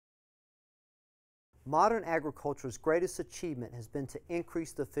Modern agriculture's greatest achievement has been to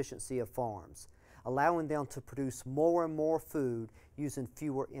increase the efficiency of farms, allowing them to produce more and more food using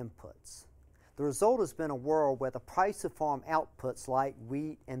fewer inputs. The result has been a world where the price of farm outputs like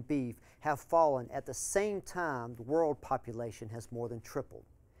wheat and beef have fallen at the same time the world population has more than tripled.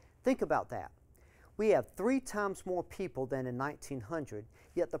 Think about that. We have 3 times more people than in 1900,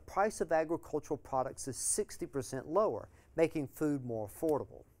 yet the price of agricultural products is 60% lower, making food more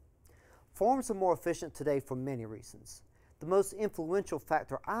affordable. Farms are more efficient today for many reasons. The most influential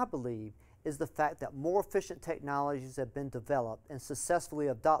factor, I believe, is the fact that more efficient technologies have been developed and successfully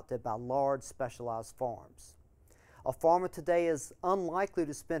adopted by large specialized farms. A farmer today is unlikely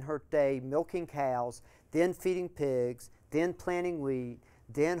to spend her day milking cows, then feeding pigs, then planting wheat,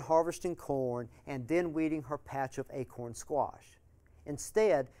 then harvesting corn, and then weeding her patch of acorn squash.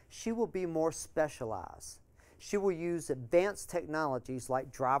 Instead, she will be more specialized. She will use advanced technologies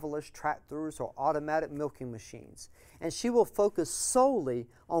like driverless tractors or automatic milking machines, and she will focus solely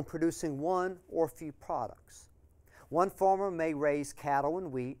on producing one or a few products. One farmer may raise cattle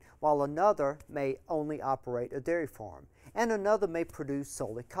and wheat, while another may only operate a dairy farm, and another may produce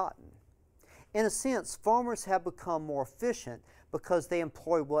solely cotton. In a sense, farmers have become more efficient because they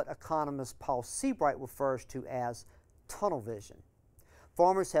employ what economist Paul Seabright refers to as tunnel vision.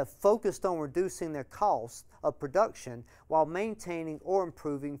 Farmers have focused on reducing their cost of production while maintaining or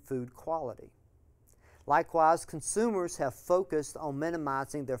improving food quality. Likewise, consumers have focused on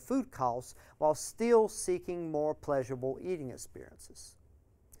minimizing their food costs while still seeking more pleasurable eating experiences.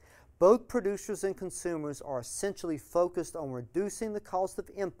 Both producers and consumers are essentially focused on reducing the cost of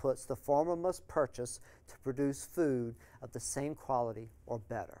inputs the farmer must purchase to produce food of the same quality or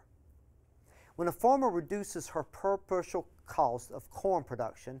better. When a farmer reduces her per bushel cost of corn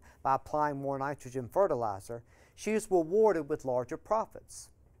production by applying more nitrogen fertilizer, she is rewarded with larger profits.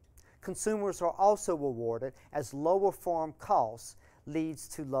 Consumers are also rewarded as lower farm costs leads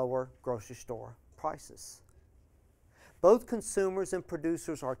to lower grocery store prices. Both consumers and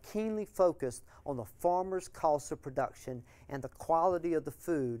producers are keenly focused on the farmer's cost of production and the quality of the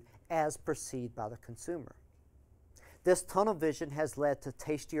food as perceived by the consumer. This tunnel vision has led to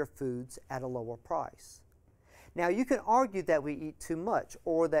tastier foods at a lower price. Now, you can argue that we eat too much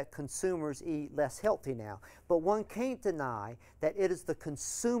or that consumers eat less healthy now, but one can't deny that it is the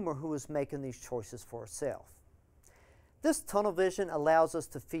consumer who is making these choices for herself. This tunnel vision allows us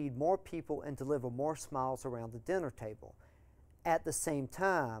to feed more people and deliver more smiles around the dinner table. At the same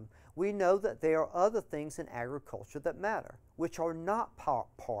time, we know that there are other things in agriculture that matter, which are not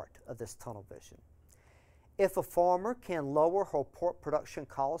part of this tunnel vision. If a farmer can lower her pork production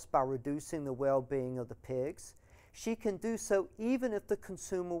costs by reducing the well-being of the pigs, she can do so even if the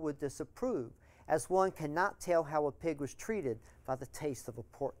consumer would disapprove, as one cannot tell how a pig was treated by the taste of a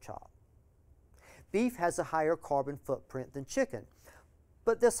pork chop. Beef has a higher carbon footprint than chicken,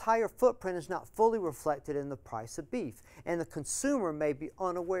 but this higher footprint is not fully reflected in the price of beef, and the consumer may be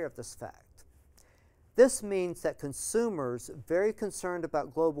unaware of this fact. This means that consumers very concerned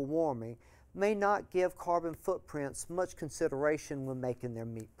about global warming may not give carbon footprints much consideration when making their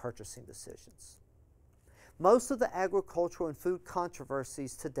meat purchasing decisions. Most of the agricultural and food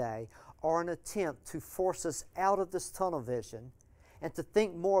controversies today are an attempt to force us out of this tunnel vision and to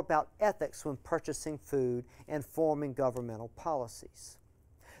think more about ethics when purchasing food and forming governmental policies.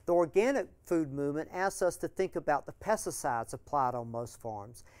 The organic food movement asks us to think about the pesticides applied on most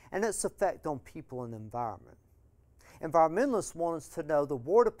farms and its effect on people and the environment. Environmentalists want us to know the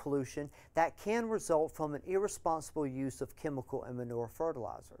water pollution that can result from an irresponsible use of chemical and manure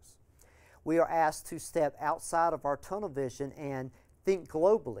fertilizers. We are asked to step outside of our tunnel vision and think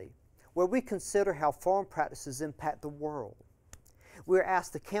globally, where we consider how farm practices impact the world. We are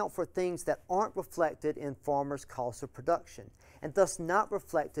asked to account for things that aren't reflected in farmers' cost of production, and thus not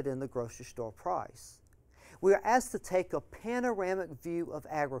reflected in the grocery store price. We are asked to take a panoramic view of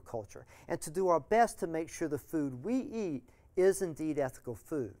agriculture and to do our best to make sure the food we eat is indeed ethical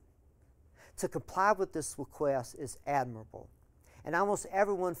food. To comply with this request is admirable, and almost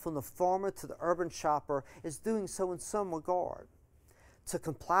everyone from the farmer to the urban shopper is doing so in some regard. To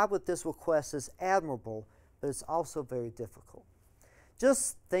comply with this request is admirable, but it's also very difficult.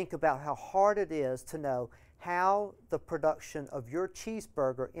 Just think about how hard it is to know how the production of your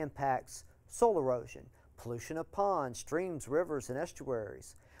cheeseburger impacts soil erosion, pollution of ponds, streams, rivers, and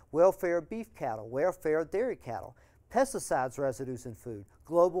estuaries, welfare of beef cattle, welfare of dairy cattle, pesticides residues in food,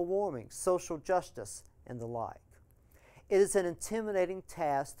 global warming, social justice, and the like. It is an intimidating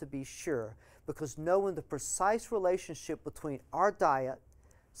task, to be sure, because knowing the precise relationship between our diet,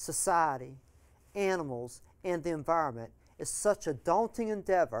 society, animals, and the environment is such a daunting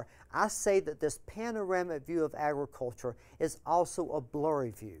endeavor, I say that this panoramic view of agriculture is also a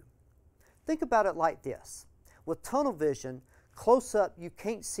blurry view. Think about it like this. With tunnel vision, close up you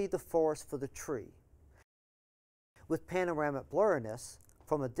can't see the forest for the tree. With panoramic blurriness,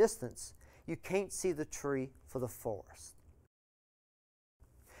 from a distance, you can't see the tree for the forest.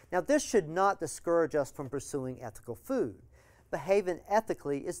 Now, this should not discourage us from pursuing ethical food. Behaving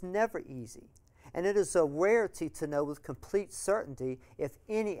ethically is never easy, and it is a rarity to know with complete certainty if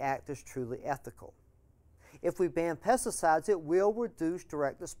any act is truly ethical. If we ban pesticides, it will reduce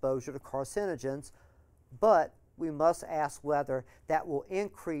direct exposure to carcinogens, but we must ask whether that will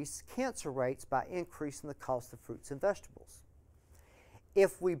increase cancer rates by increasing the cost of fruits and vegetables.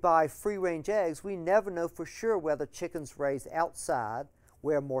 If we buy free-range eggs, we never know for sure whether chickens raised outside,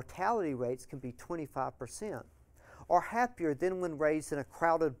 where mortality rates can be 25%, are happier than when raised in a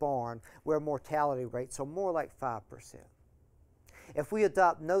crowded barn where mortality rates are more like 5%. If we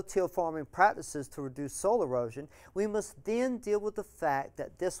adopt no-till farming practices to reduce soil erosion, we must then deal with the fact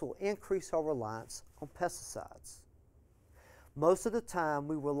that this will increase our reliance on pesticides. Most of the time,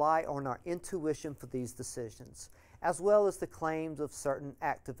 we rely on our intuition for these decisions, as well as the claims of certain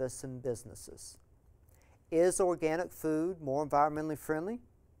activists and businesses. Is organic food more environmentally friendly?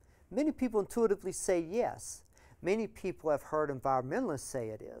 Many people intuitively say yes. Many people have heard environmentalists say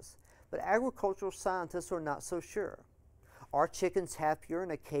it is, but agricultural scientists are not so sure. Are chickens happier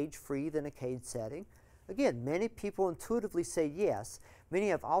in a cage-free than a cage setting? Again, many people intuitively say yes. Many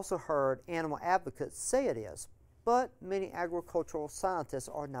have also heard animal advocates say it is, but many agricultural scientists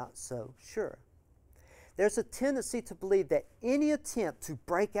are not so sure. There's a tendency to believe that any attempt to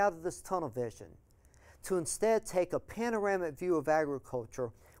break out of this tunnel vision, to instead take a panoramic view of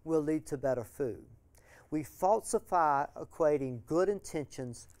agriculture, will lead to better food. We falsify equating good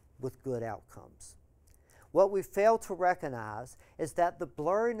intentions with good outcomes. What we fail to recognize is that the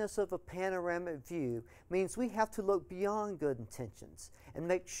blurriness of a panoramic view means we have to look beyond good intentions and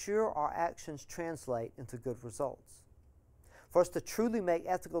make sure our actions translate into good results. For us to truly make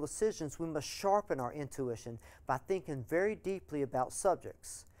ethical decisions, we must sharpen our intuition by thinking very deeply about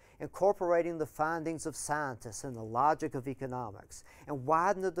subjects, incorporating the findings of scientists and the logic of economics, and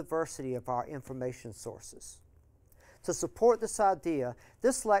widen the diversity of our information sources. To support this idea,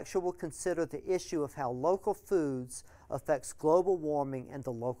 this lecture will consider the issue of how local foods affects global warming and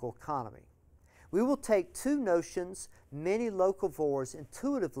the local economy. We will take two notions many locavores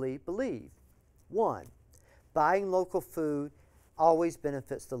intuitively believe. One, buying local food always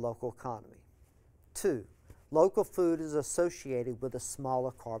benefits the local economy. Two, local food is associated with a smaller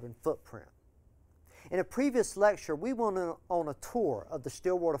carbon footprint. In a previous lecture, we went on a tour of the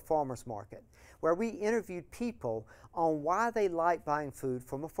Stillwater Farmers Market, where we interviewed people on why they like buying food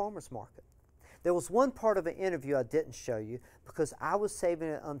from a farmer's market. There was one part of the interview I didn't show you because I was saving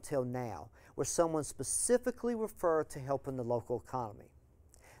it until now, where someone specifically referred to helping the local economy.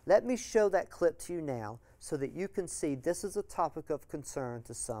 Let me show that clip to you now so that you can see this is a topic of concern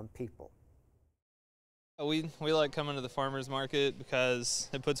to some people. We like coming to the farmers market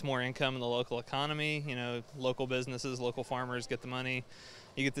because it puts more income in the local economy. You know, local businesses, local farmers get the money.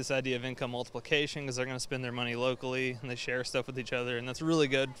 You get this idea of income multiplication because they're going to spend their money locally and they share stuff with each other, and that's really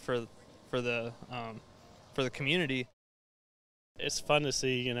good for the community. It's fun to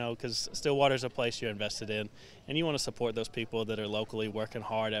see, you know, because Stillwater's a place you're invested in, and you want to support those people that are locally working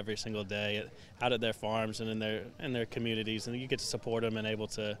hard every single day out at their farms and in their communities, and you get to support them and able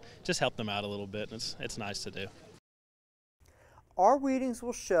to just help them out a little bit, and it's nice to do. Our readings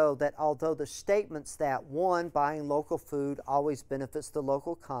will show that although the statements that 1, buying local food always benefits the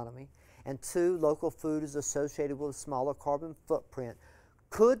local economy, and 2, local food is associated with a smaller carbon footprint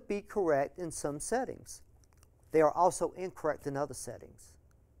could be correct in some settings, they are also incorrect in other settings.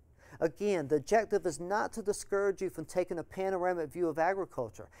 Again, the objective is not to discourage you from taking a panoramic view of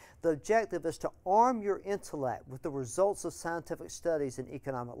agriculture. The objective is to arm your intellect with the results of scientific studies and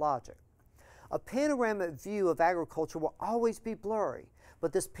economic logic. A panoramic view of agriculture will always be blurry,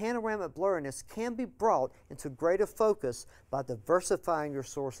 but this panoramic blurriness can be brought into greater focus by diversifying your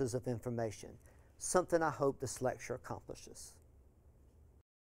sources of information, something I hope this lecture accomplishes.